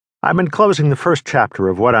I'm enclosing the first chapter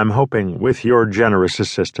of what I'm hoping, with your generous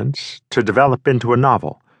assistance, to develop into a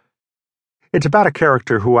novel. It's about a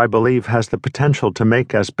character who I believe has the potential to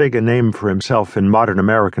make as big a name for himself in modern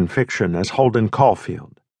American fiction as Holden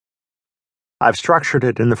Caulfield. I've structured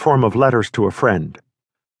it in the form of letters to a friend,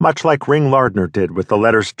 much like Ring Lardner did with the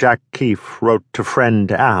letters Jack Keefe wrote to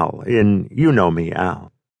friend Al in You Know Me,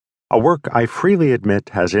 Al, a work I freely admit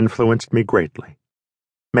has influenced me greatly,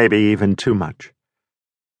 maybe even too much.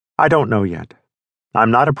 I don't know yet.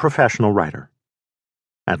 I'm not a professional writer.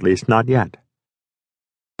 At least not yet.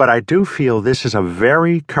 But I do feel this is a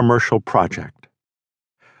very commercial project.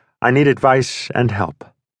 I need advice and help.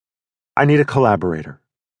 I need a collaborator.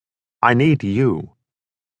 I need you.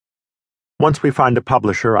 Once we find a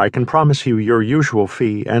publisher, I can promise you your usual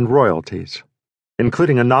fee and royalties,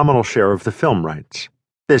 including a nominal share of the film rights.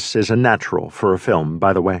 This is a natural for a film,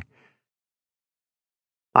 by the way.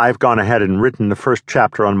 I've gone ahead and written the first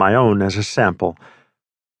chapter on my own as a sample.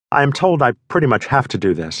 I am told I pretty much have to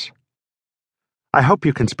do this. I hope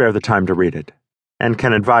you can spare the time to read it, and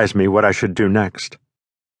can advise me what I should do next.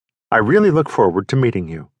 I really look forward to meeting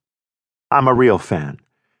you. I'm a real fan.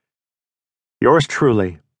 Yours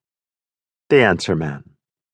truly, The Answer Man.